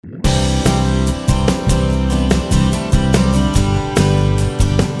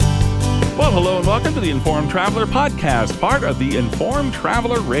Hello, and welcome to the Informed Traveler Podcast, part of the Informed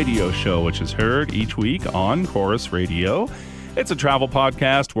Traveler Radio Show, which is heard each week on Chorus Radio. It's a travel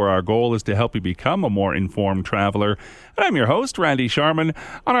podcast where our goal is to help you become a more informed traveler. And I'm your host, Randy Sharman.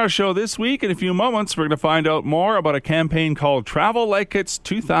 On our show this week, in a few moments, we're going to find out more about a campaign called Travel Like It's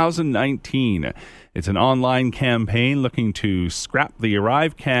 2019. It's an online campaign looking to scrap the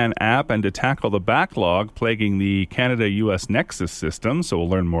ArriveCan app and to tackle the backlog plaguing the Canada-U.S. Nexus system, so we'll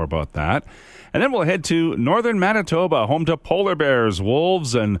learn more about that. And then we'll head to northern Manitoba, home to polar bears,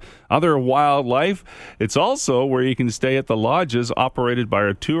 wolves, and other wildlife. It's also where you can stay at the lodges operated by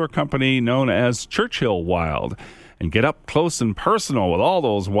a tour company known as Churchill Wild, and get up close and personal with all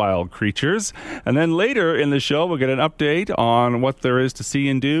those wild creatures. And then later in the show, we'll get an update on what there is to see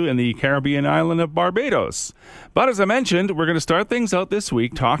and do in the Caribbean island of Barbados. But as I mentioned, we're going to start things out this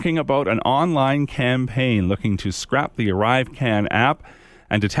week talking about an online campaign looking to scrap the ArriveCan app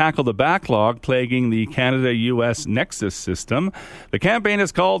and to tackle the backlog plaguing the Canada-U.S. Nexus system. The campaign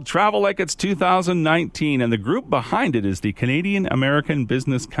is called Travel Like It's 2019, and the group behind it is the Canadian-American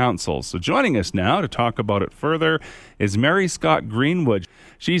Business Council. So joining us now to talk about it further is Mary Scott Greenwood.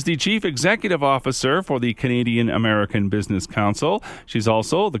 She's the Chief Executive Officer for the Canadian-American Business Council. She's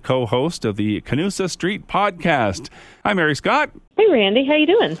also the co-host of the Canusa Street podcast. Hi, Mary Scott. Hey, Randy. How you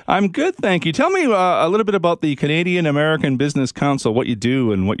doing? I'm good, thank you. Tell me a little bit about the Canadian-American Business Council, what you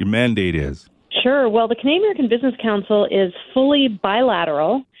do and what your mandate is. Sure. Well, the Canadian-American Business Council is fully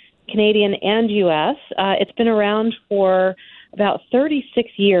bilateral, Canadian and U.S. It's been around for about 36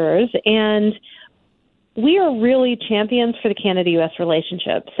 years, and we are really champions for the Canada-U.S.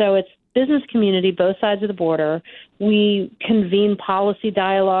 relationship. So it's business community, both sides of the border. We convene policy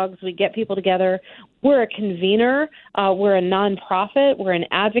dialogues. We get people together. We're a convener. We're a nonprofit. We're an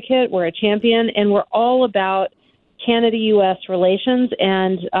advocate. We're a champion. And we're all about Canada-U.S. relations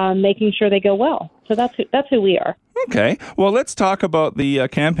and making sure they go well. So that's who we are. Okay. Well, let's talk about the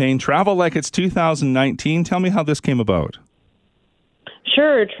campaign Travel Like It's 2019. Tell me how this came about.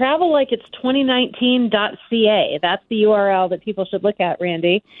 Sure. Travel Like It's 2019.ca. That's the URL that people should look at,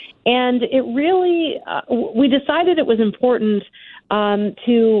 Randy. And it really, we decided it was important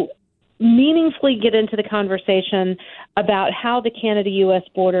to meaningfully get into the conversation about how the Canada-U.S.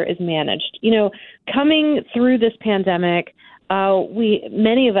 border is managed. You know, coming through this pandemic,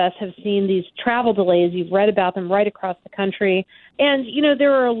 many of us have seen these travel delays. You've read about them right across the country. And, you know,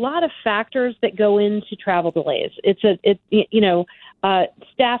 there are a lot of factors that go into travel delays.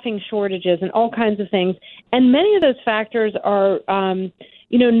 Staffing shortages and all kinds of things. And many of those factors are,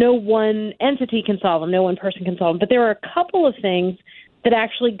 no one entity can solve them. No one person can solve them. But there are a couple of things that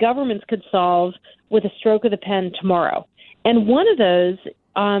actually governments could solve with a stroke of the pen tomorrow. And one of those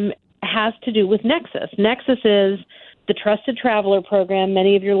has to do with Nexus. Nexus is the Trusted Traveler program.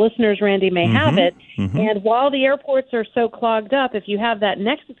 Many of your listeners, Randy, may have it. Mm-hmm. And while the airports are so clogged up, if you have that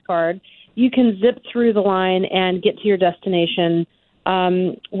Nexus card, you can zip through the line and get to your destination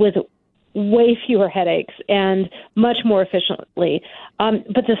with way fewer headaches and much more efficiently.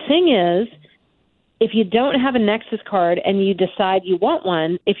 But the thing is, if you don't have a Nexus card and you decide you want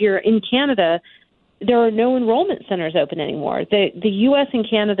one, if you're in Canada, there are no enrollment centers open anymore. The U.S. and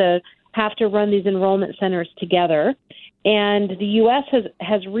Canada have to run these enrollment centers together, and the U.S.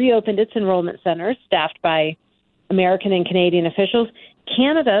 has reopened its enrollment centers, staffed by American and Canadian officials.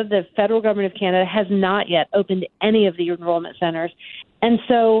 Canada, the federal government of Canada, has not yet opened any of the enrollment centers. And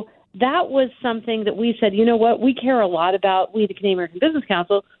so that was something that we said, you know what, we care a lot about, we, the Canadian-American Business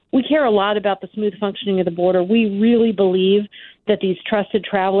Council, we care a lot about the smooth functioning of the border. We really believe that these trusted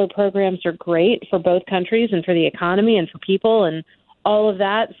traveler programs are great for both countries and for the economy and for people and all of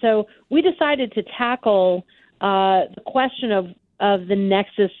that. So we decided to tackle the question of the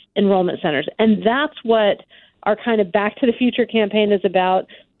Nexus enrollment centers. And that's what our kind of Back to the Future campaign is about,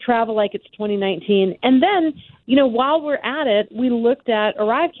 Travel Like It's 2019. And then, you know, while we're at it, we looked at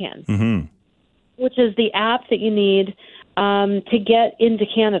ArriveCan, mm-hmm. which is the app that you need to get into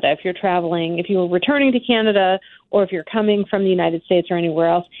Canada if you're traveling, if you're returning to Canada, or if you're coming from the United States or anywhere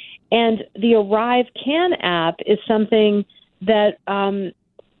else. And the ArriveCan app is something that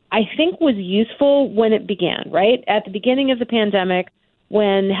I think was useful when it began, right? At the beginning of the pandemic,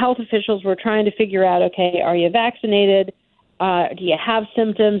 when health officials were trying to figure out, okay, are you vaccinated? Do you have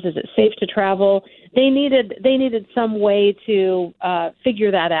symptoms? Is it safe to travel? They needed some way to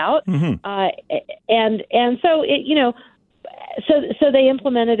figure that out, mm-hmm. And so it, you know, so they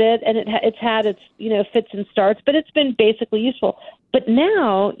implemented it, and it's had its, you know, fits and starts, but it's been basically useful. But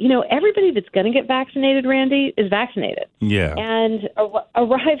now, you know, everybody that's going to get vaccinated, Randy, is vaccinated. Yeah. And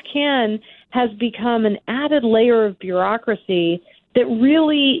ArriveCan has become an added layer of bureaucracy that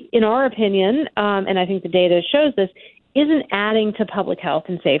really, in our opinion, and I think the data shows this, isn't adding to public health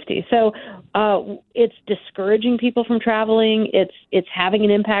and safety. So it's discouraging people from traveling. It's having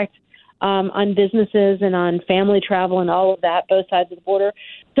an impact on businesses and on family travel and all of that, both sides of the border.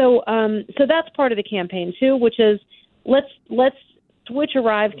 So that's part of the campaign too, which is let's switch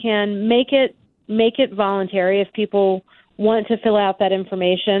ArriveCan, make it voluntary if people want to fill out that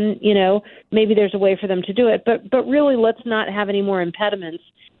information. Maybe there's a way for them to do it, but really let's not have any more impediments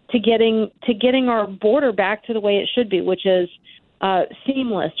to getting our border back to the way it should be, which is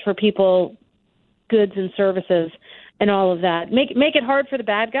seamless for people, goods and services, and all of that. Make it hard for the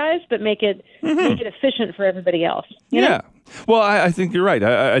bad guys, but make it efficient for everybody else. You know? Well, I think you're right.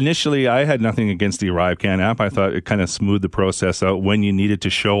 Initially, I had nothing against the ArriveCan app. I thought it kind of smoothed the process out when you needed to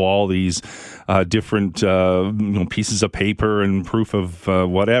show all these different pieces of paper and proof of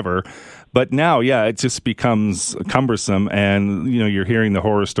whatever. But now, it just becomes cumbersome, and you're hearing the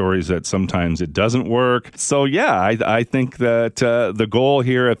horror stories that sometimes it doesn't work. So I think that the goal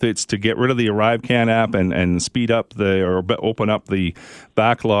here, if it's to get rid of the ArriveCan app and speed up or open up the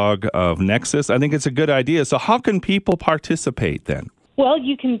backlog of Nexus, I think it's a good idea. So how can people participate then? Well,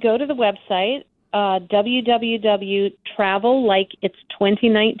 you can go to the website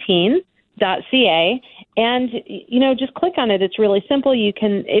www.travellikeit2019.ca. And, just click on it. It's really simple.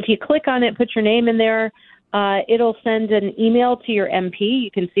 If you click on it, put your name in there, it'll send an email to your MP.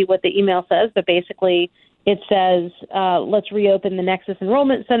 You can see what the email says, but basically it says, let's reopen the Nexus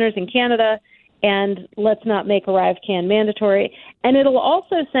enrollment centers in Canada, and let's not make ArriveCan mandatory. And it'll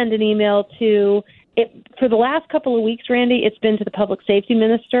also send an email to it. For the last couple of weeks, Randy, it's been to the public safety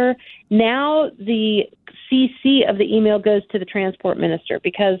minister. Now the CC of the email goes to the transport minister,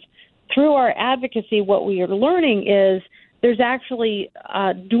 because through our advocacy, what we are learning is there's actually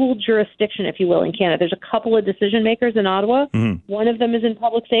dual jurisdiction, if you will, in Canada. There's a couple of decision makers in Ottawa. Mm-hmm. One of them is in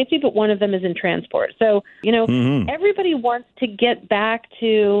public safety, but one of them is in transport. So, everybody wants to get back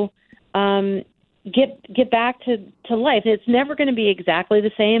to get back to life. It's never going to be exactly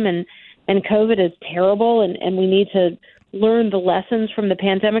the same, and COVID is terrible, and we need to learn the lessons from the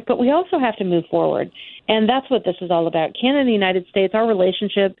pandemic, but we also have to move forward. And that's what this is all about. Canada and the United States, our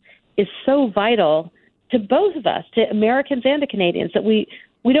relationship is so vital to both of us, to Americans and to Canadians, that we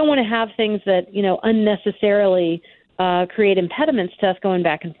don't want to have things that, unnecessarily create impediments to us going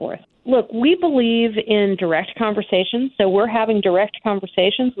back and forth. Look, we believe in direct conversations, so we're having direct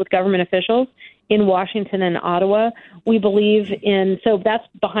conversations with government officials in Washington and Ottawa. We believe so that's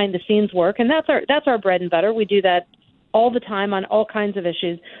behind the scenes work, and that's our bread and butter. We do that all the time on all kinds of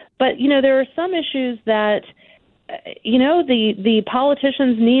issues. But, there are some issues that the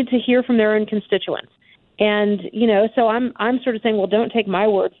politicians need to hear from their own constituents. And, so I'm sort of saying, well, don't take my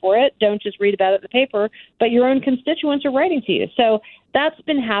word for it. Don't just read about it in the paper, but your own constituents are writing to you. So that's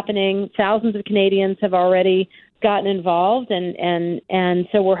been happening. Thousands of Canadians have already gotten involved. And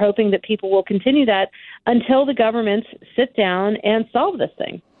so we're hoping that people will continue that until the governments sit down and solve this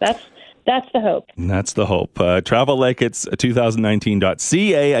thing. That's the hope. That's the hope.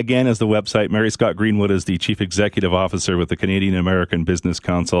 TravelLikeIt's2019.ca, again, is the website. Mary Scott Greenwood is the Chief Executive Officer with the Canadian American Business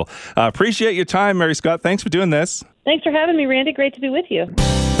Council. Appreciate your time, Mary Scott. Thanks for doing this. Thanks for having me, Randy. Great to be with you.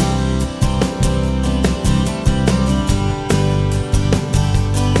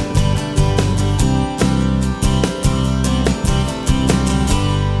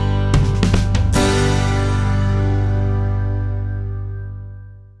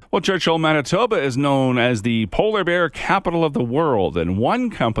 Well, Churchill, Manitoba is known as the polar bear capital of the world, and one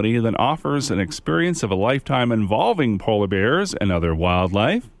company that offers an experience of a lifetime involving polar bears and other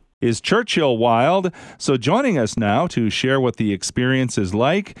wildlife is Churchill Wild. So joining us now to share what the experience is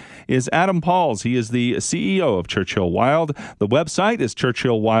like is Adam Pauls. He is the CEO of Churchill Wild. The website is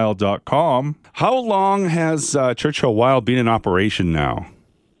churchillwild.com. How long has Churchill Wild been in operation now?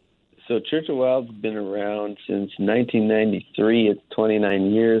 So Churchill Wild's been around since 1993. It's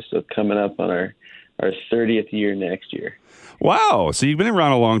 29 years, so coming up on our 30th year next year. Wow. So you've been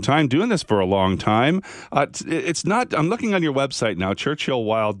around a long time, doing this for a long time. It's not, I'm looking on your website now,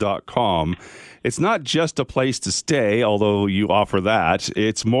 churchillwild.com. It's not just a place to stay, although you offer that.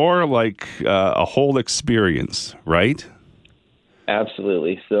 It's more like a whole experience, right?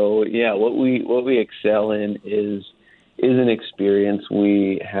 Absolutely. So, what we excel in is an experience.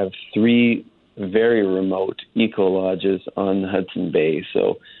 We have 3 very remote eco lodges on the Hudson Bay.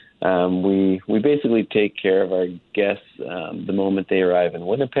 So we basically take care of our guests the moment they arrive in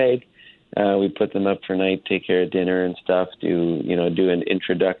Winnipeg. We put them up for night, take care of dinner and stuff, do an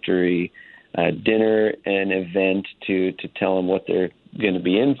introductory dinner and event to tell them what they're going to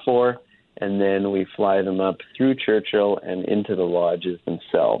be in for. and then we fly them up through Churchill and into the lodges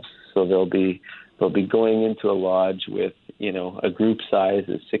themselves. So they'll be going into a lodge with, a group size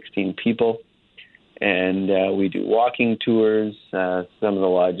of 16 people, and we do walking tours. Some of the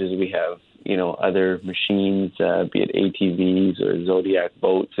lodges we have, other machines, be it ATVs or Zodiac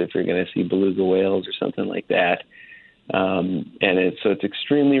boats if you're going to see beluga whales or something like that. So it's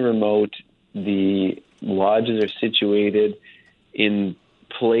extremely remote. The lodges are situated in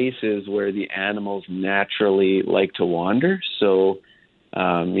places where the animals naturally like to wander. So,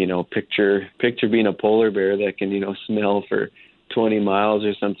 picture being a polar bear that can, smell for 20 miles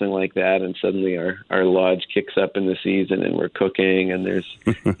or something like that, and suddenly our lodge kicks up in the season and we're cooking and there's,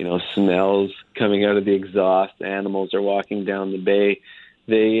 smells coming out of the exhaust. Animals are walking down the bay.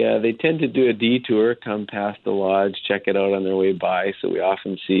 They tend to do a detour, come past the lodge, check it out on their way by. So we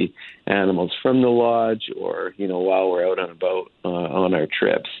often see animals from the lodge or, while we're out and about on our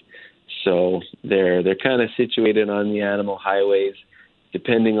trips. So they're kind of situated on the animal highways.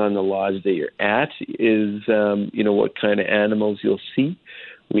 Depending on the lodge that you're at is, what kind of animals you'll see.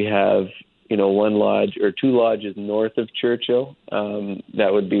 We have, one lodge or two lodges north of Churchill.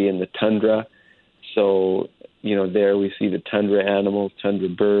 That would be in the tundra. So, there we see the tundra animals, tundra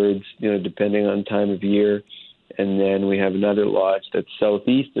birds, depending on time of year. And then we have another lodge that's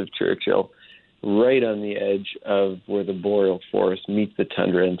southeast of Churchill, right on the edge of where the boreal forest meets the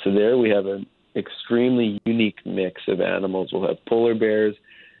tundra. And so there we have an extremely unique mix of animals. We'll have polar bears,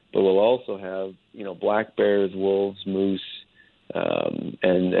 but we'll also have, black bears, wolves, moose,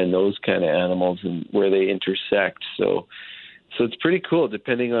 and those kind of animals and where they intersect. So it's pretty cool.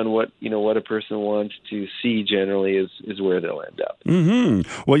 Depending on what a person wants to see, generally is where they'll end up. Mm-hmm.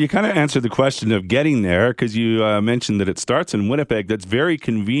 Well, you kind of answered the question of getting there because you mentioned that it starts in Winnipeg. That's very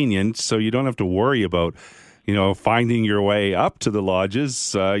convenient, so you don't have to worry about finding your way up to the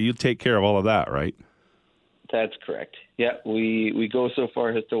lodges. You take care of all of that, right? That's correct. Yeah, we go so far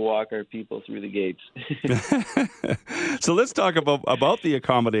as to walk our people through the gates. So let's talk about the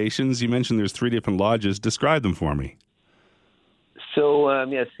accommodations. You mentioned there's 3 different lodges. Describe them for me. So,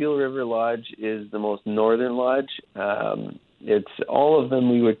 Seal River Lodge is the most northern lodge. It's all of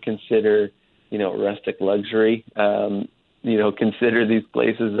them we would consider, rustic luxury. Consider these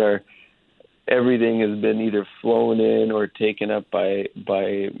places are, everything has been either flown in or taken up by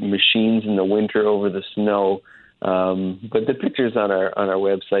machines in the winter over the snow. But the pictures on our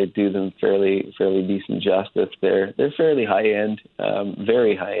website do them fairly decent justice. They're fairly high end,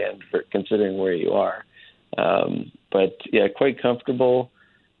 very high end for considering where you are. But yeah, quite comfortable.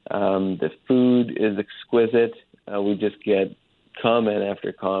 The food is exquisite. We just get comment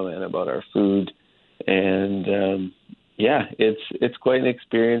after comment about our food, and it's quite an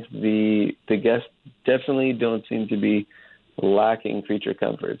experience. The guests definitely don't seem to be lacking creature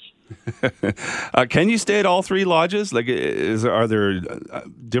comforts. Can you stay at all 3 lodges? Are there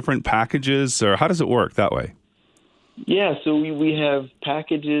different packages, or how does it work that way? Yeah, so we have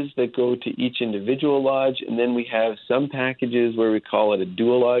packages that go to each individual lodge, and then we have some packages where we call it a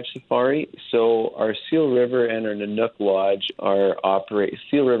dual lodge safari. So our Seal River and our Nanook Lodge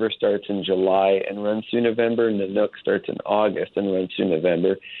Seal River starts in July and runs through November, Nanook starts in August and runs through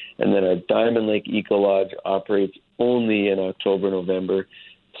November, and then our Diamond Lake Eco Lodge operates only in October, November.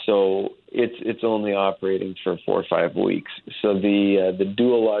 So it's only operating for 4 or 5 weeks. So the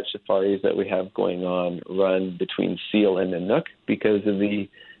dual lodge safaris that we have going on run between Seal and Nanook because of the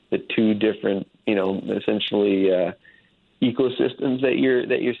 2 different, essentially ecosystems that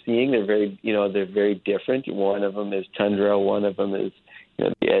you're seeing. They're very different. One of them is tundra. One of them is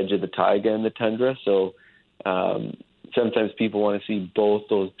the edge of the taiga and the tundra. So sometimes people want to see both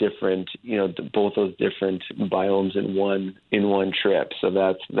those different biomes in one trip. So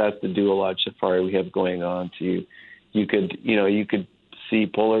that's the dual lodge safari we have going on. You could see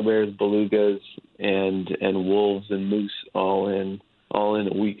polar bears, belugas, and wolves and moose all in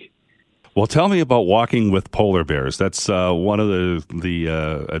a week. Well, tell me about walking with polar bears. That's one of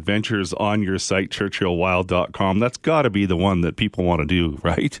the adventures on your site, churchillwild.com. That's got to be the one that people want to do,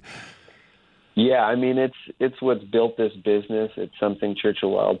 right? Yeah, I mean, it's what's built this business. It's something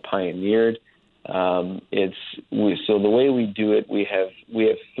Churchill Wild pioneered. So the way we do it, we have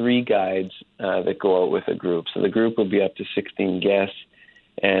 3 guides that go out with a group. So the group will be up to 16 guests,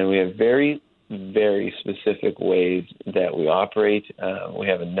 and we have very, very specific ways that we operate. We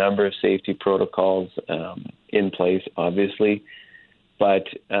have a number of safety protocols in place, obviously. But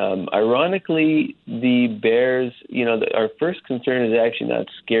ironically, the bears, our first concern is actually not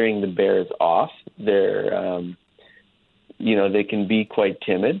scaring the bears off. They're, they can be quite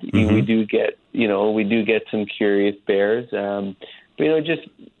timid. Mm-hmm. We do get some curious bears. But just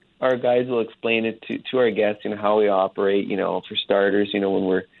our guides will explain it to our guests, how we operate. For starters,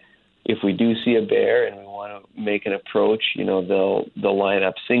 if we do see a bear and we want to make an approach, they'll line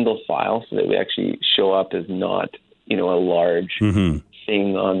up single file so that we actually show up as not, a large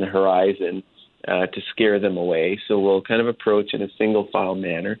thing on the horizon to scare them away. So we'll kind of approach in a single file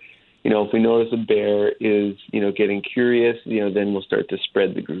manner. If we notice a bear is, getting curious, then we'll start to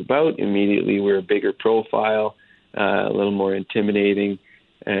spread the group out. Immediately we're a bigger profile, a little more intimidating,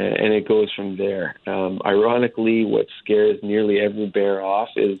 and it goes from there. Ironically, what scares nearly every bear off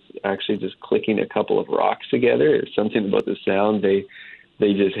is actually just clicking a couple of rocks together. There's something about the sound they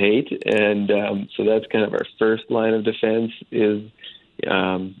just hate. And so that's kind of our first line of defense is,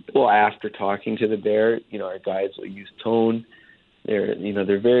 after talking to the bear, our guides will use tone.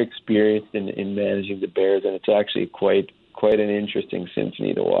 They're very experienced in managing the bears, and it's actually quite an interesting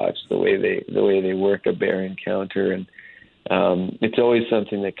symphony to watch the way they work a bear encounter. And it's always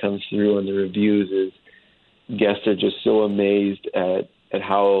something that comes through on the reviews is guests are just so amazed at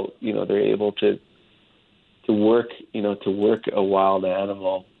how they're able to work a wild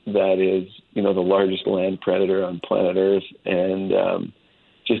animal that is the largest land predator on planet Earth, and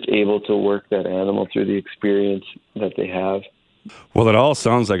just able to work that animal through the experience that they have. Well, it all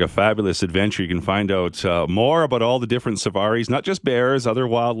sounds like a fabulous adventure. You can find out more about all the different safaris, not just bears, other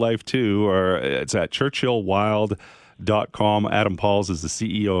wildlife too. It's at churchillwild.com. Adam Pauls is the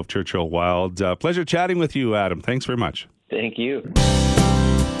CEO of Churchill Wild. Pleasure chatting with you, Adam. Thanks very much. Thank you.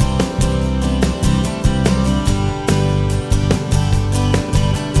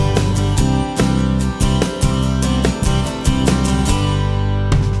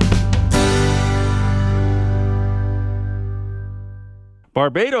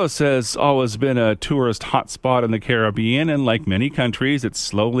 Barbados has always been a tourist hotspot in the Caribbean, and like many countries, it's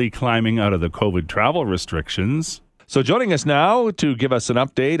slowly climbing out of the COVID travel restrictions. So joining us now to give us an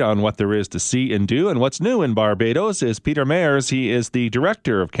update on what there is to see and do and what's new in Barbados is Peter Mayers. He is the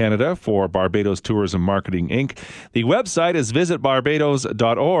Director of Canada for Barbados Tourism Marketing, Inc. The website is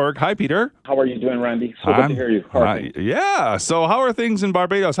visitbarbados.org. Hi, Peter. How are you doing, Randy? Good to hear you. Yeah. So how are things in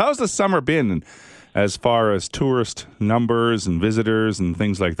Barbados? How's the summer been as far as tourist numbers and visitors and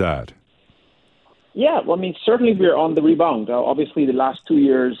things like that? Yeah, well, certainly we're on the rebound. Obviously, the last 2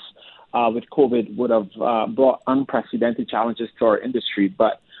 years with COVID would have brought unprecedented challenges to our industry,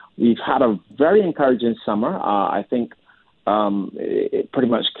 but we've had a very encouraging summer. I think it pretty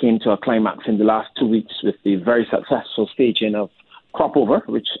much came to a climax in the last 2 weeks with the very successful staging of Crop Over,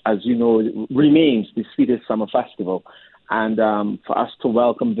 which, as you know, remains the sweetest summer festival. And for us to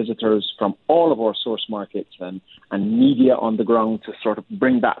welcome visitors from all of our source markets and media on the ground to sort of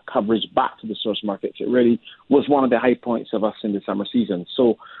bring that coverage back to the source markets, it really was one of the high points of us in the summer season.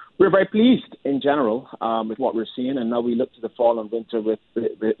 So we're very pleased in general with what we're seeing. And now we look to the fall and winter with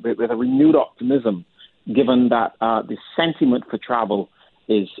a renewed optimism, given that the sentiment for travel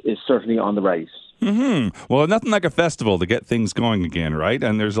is certainly on the rise. Well, nothing like a festival to get things going again, right?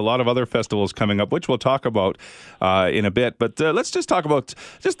 And there's a lot of other festivals coming up, which we'll talk about in a bit. But let's just talk about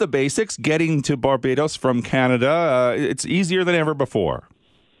just the basics, getting to Barbados from Canada. It's easier than ever before.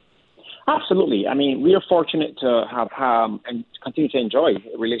 Absolutely. We are fortunate to have and continue to enjoy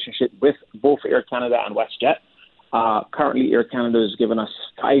a relationship with both Air Canada and WestJet. Currently, Air Canada has given us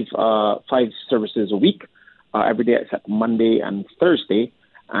five services a week, every day except Monday and Thursday.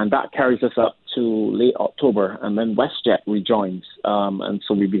 And that carries us up to late October, and then WestJet rejoins. And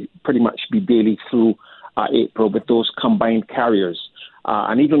so we pretty much be daily through April with those combined carriers.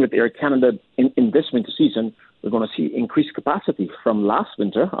 And even with Air Canada in this winter season, we're going to see increased capacity from last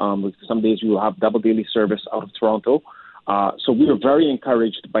winter. Some days we will have double daily service out of Toronto. So we are very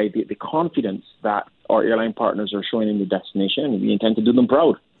encouraged by the confidence that our airline partners are showing in the destination, and we intend to do them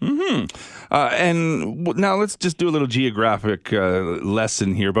proud. And now let's just do a little geographic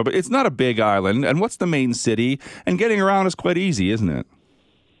lesson here. But it's not a big island. And what's the main city? And getting around is quite easy, isn't it?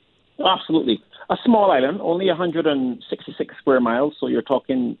 Absolutely. A small island, only 166 square miles. So you're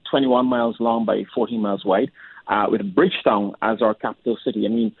talking 21 miles long by 14 miles wide, with Bridgetown as our capital city.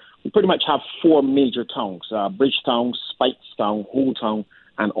 We pretty much have four major towns, Bridgetown, Speightstown, Holetown,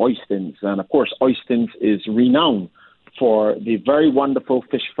 and Oistins. And of course, Oistins is renowned for the very wonderful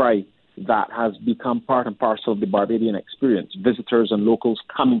fish fry that has become part and parcel of the Barbadian experience. Visitors and locals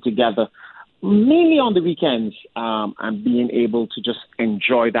coming together, mainly on the weekends, and being able to just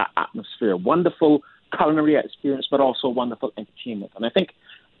enjoy that atmosphere. Wonderful culinary experience, but also wonderful entertainment. And I think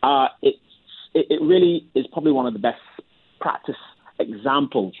it really is probably one of the best practice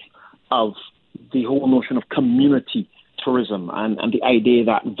examples of the whole notion of community tourism and the idea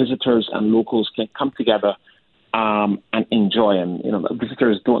that visitors and locals can come together and enjoy. And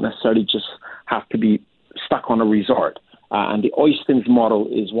visitors don't necessarily just have to be stuck on a resort. And the Oystins model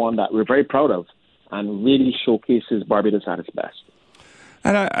is one that we're very proud of and really showcases Barbados at its best.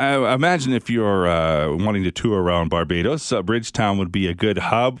 And I imagine if you're wanting to tour around Barbados, Bridgetown would be a good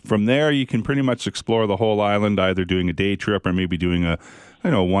hub. From there, you can pretty much explore the whole island, either doing a day trip or maybe doing a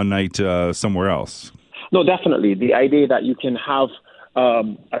one night somewhere else. No, definitely. The idea that you can have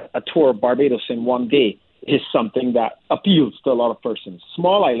a tour of Barbados in one day is something that appeals to a lot of persons.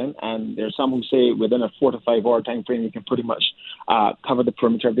 Small island, and there's some who say within a 4 to 5 hour time frame, you can pretty much cover the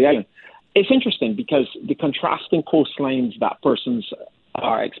perimeter of the island. It's interesting because the contrasting coastlines that persons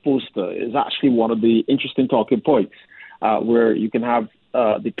are exposed to is actually one of the interesting talking points, where you can have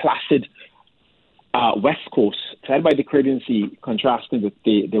the placid west coast, fed by the Caribbean Sea, contrasting with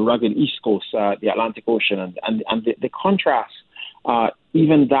the rugged east coast, the Atlantic Ocean, and the contrast,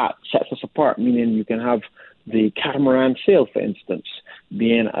 even that sets us apart. Meaning, you can have the catamaran sail, for instance,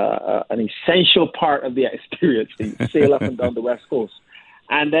 being an essential part of the experience. You sail up and down the west coast,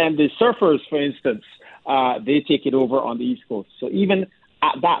 and then the surfers, for instance, they take it over on the east coast. So even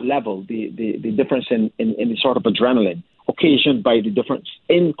at that level, the difference in the sort of adrenaline occasioned by the difference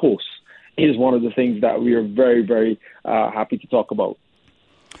in coast is one of the things that we are very, very happy to talk about.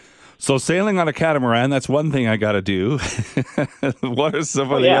 So sailing on a catamaran, that's one thing I got to do. What are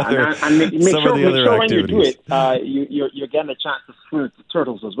some of the other activities? When you do it, you're getting a chance to swim with the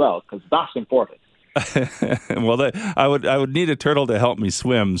turtles as well, because that's important. Well, I would need a turtle to help me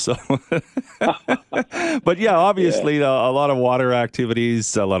swim. So, but yeah, obviously a lot of water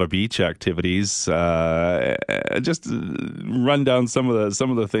activities, a lot of beach activities. Just run down some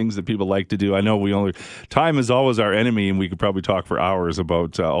of the things that people like to do. I know time is always our enemy, and we could probably talk for hours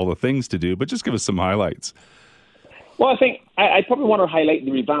about all the things to do. But just give us some highlights. Well, I think I probably want to highlight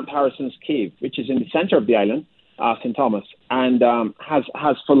the revamped Harrison's Cave, which is in the center of the island. St. Thomas, and has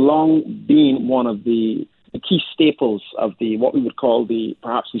for long been one of the key staples of what we would call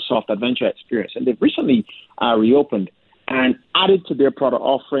perhaps the soft adventure experience. And they've recently reopened, and added to their product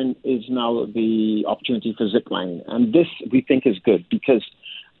offering is now the opportunity for ziplining. And this, we think, is good because,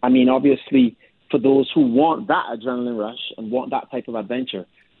 obviously, for those who want that adrenaline rush and want that type of adventure,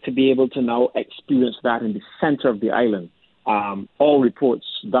 to be able to now experience that in the center of the island, all reports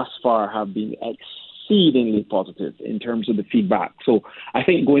thus far have been exceedingly positive in terms of the feedback. So I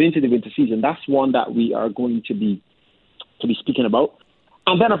think going into the winter season, that's one that we are going to be speaking about.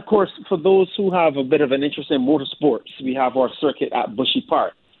 And then, of course, for those who have a bit of an interest in motorsports, we have our circuit at Bushy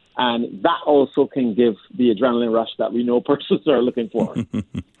Park. And that also can give the adrenaline rush that we know persons are looking for.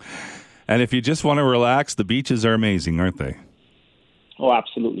 And if you just want to relax, the beaches are amazing, aren't they? Oh,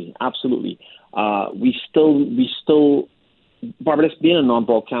 absolutely. Absolutely. We still, Barbados being a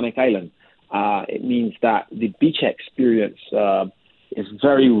non-volcanic island, it means that the beach experience is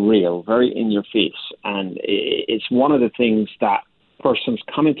very real, very in your face. And it's one of the things that persons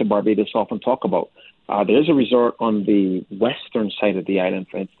coming to Barbados often talk about. There's a resort on the western side of the island,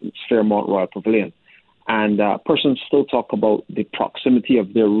 for instance, Fairmont Royal Pavilion. And persons still talk about the proximity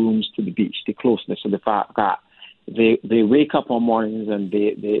of their rooms to the beach, the closeness, and the fact that they wake up on mornings and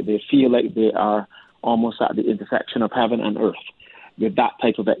they feel like they are almost at the intersection of heaven and earth with that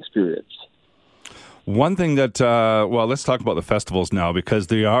type of experience. One thing that, let's talk about the festivals now because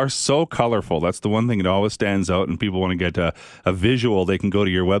they are so colorful. That's the one thing that always stands out, and people want to get a visual. They can go to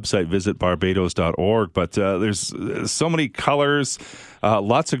your website, visit barbados.org. But there's so many colors,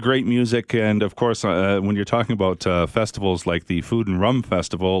 lots of great music, and of course, when you're talking about festivals like the Food and Rum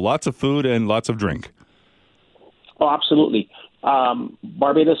Festival, lots of food and lots of drink. Oh, absolutely.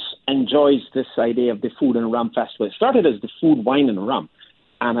 Barbados enjoys this idea of the Food and Rum Festival. It started as the Food, Wine, and Rum,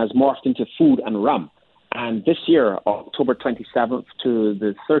 and has morphed into Food and Rum. And this year, October 27th to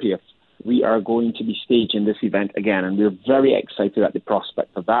the 30th, we are going to be staging this event again, and we're very excited at the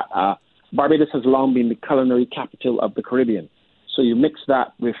prospect of that. Barbados has long been the culinary capital of the Caribbean. So you mix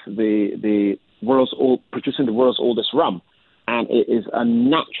that with producing the world's oldest rum, and it is a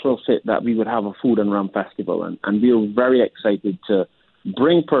natural fit that we would have a Food and Rum Festival. And we're very excited to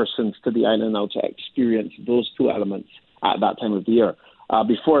bring persons to the island now to experience those two elements at that time of the year.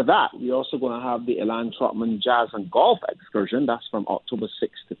 Before that, we're also going to have the Elan Trotman Jazz and Golf Excursion. That's from October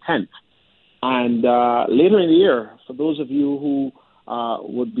 6th to 10th. And later in the year, for those of you who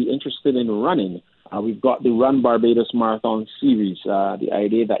would be interested in running, we've got the Run Barbados Marathon Series. The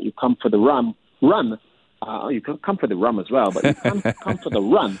idea that you come for the run, you can come for the rum as well, but you can come for the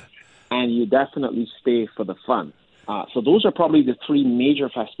run, and you definitely stay for the fun. So those are probably the three major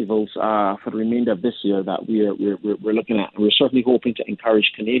festivals for the remainder of this year that we're looking at. And we're certainly hoping to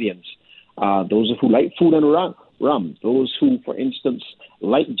encourage Canadians those who like food and rum, those who, for instance,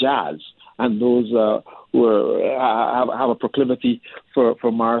 like jazz, and those who have a proclivity for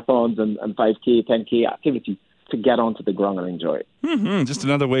marathons and 5K, 10K activity to get onto the ground and enjoy it. Mm-hmm. Just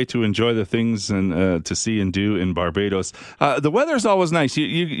another way to enjoy the things and to see and do in Barbados. The weather's always nice.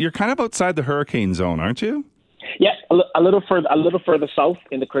 You're kind of outside the hurricane zone, aren't you? Yeah, a little further south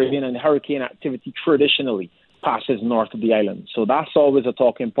in the Caribbean, and hurricane activity traditionally passes north of the island. So that's always a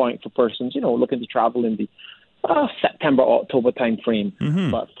talking point for persons, looking to travel in the September, October time frame.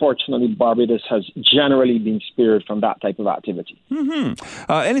 Mm-hmm. But fortunately, Barbados has generally been spared from that type of activity.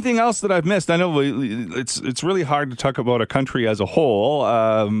 Mm-hmm. Anything else that I've missed? I know it's really hard to talk about a country as a whole,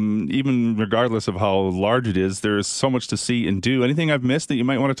 even regardless of how large it is. There's so much to see and do. Anything I've missed that you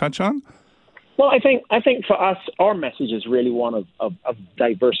might want to touch on? Well, I think for us, our message is really one of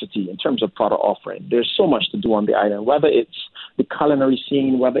diversity in terms of product offering. There's so much to do on the island, whether it's the culinary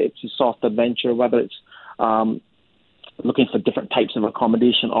scene, whether it's the soft adventure, whether it's looking for different types of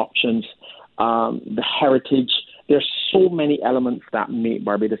accommodation options, the heritage. There's so many elements that make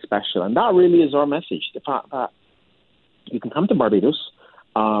Barbados special, and that really is our message, the fact that you can come to Barbados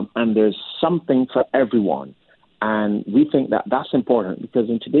and there's something for everyone. And we think that that's important because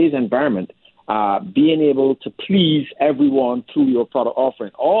in today's environment, being able to please everyone through your product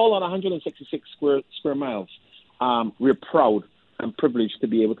offering, all on 166 square miles, we're proud and privileged to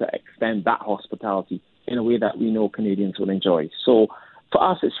be able to extend that hospitality in a way that we know Canadians will enjoy. So for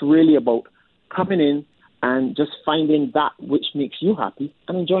us, it's really about coming in and just finding that which makes you happy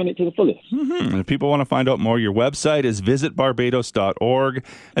and enjoying it to the fullest. Mm-hmm. And if people want to find out more, your website is visitbarbados.org.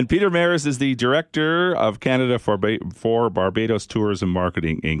 And Peter Mares is the Director of Canada for Barbados Tourism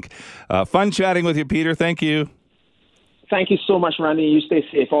Marketing, Inc. Fun chatting with you, Peter. Thank you. Thank you so much, Randy. You stay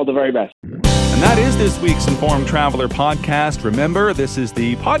safe. All the very best. And that is this week's Informed Traveler podcast. Remember, this is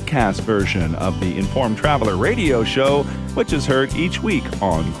the podcast version of the Informed Traveler radio show, which is heard each week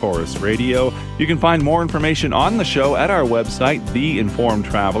on Chorus Radio. You can find more information on the show at our website,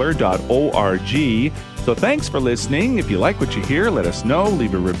 theinformedtraveler.org. So thanks for listening. If you like what you hear, let us know,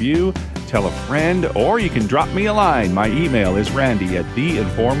 leave a review, tell a friend, or you can drop me a line. My email is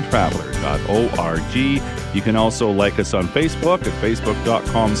randy@theinformedtraveler.org. You can also like us on Facebook at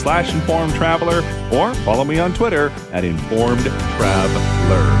facebook.com/informedtraveler or follow me on Twitter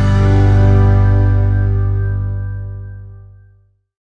 @informedtraveler.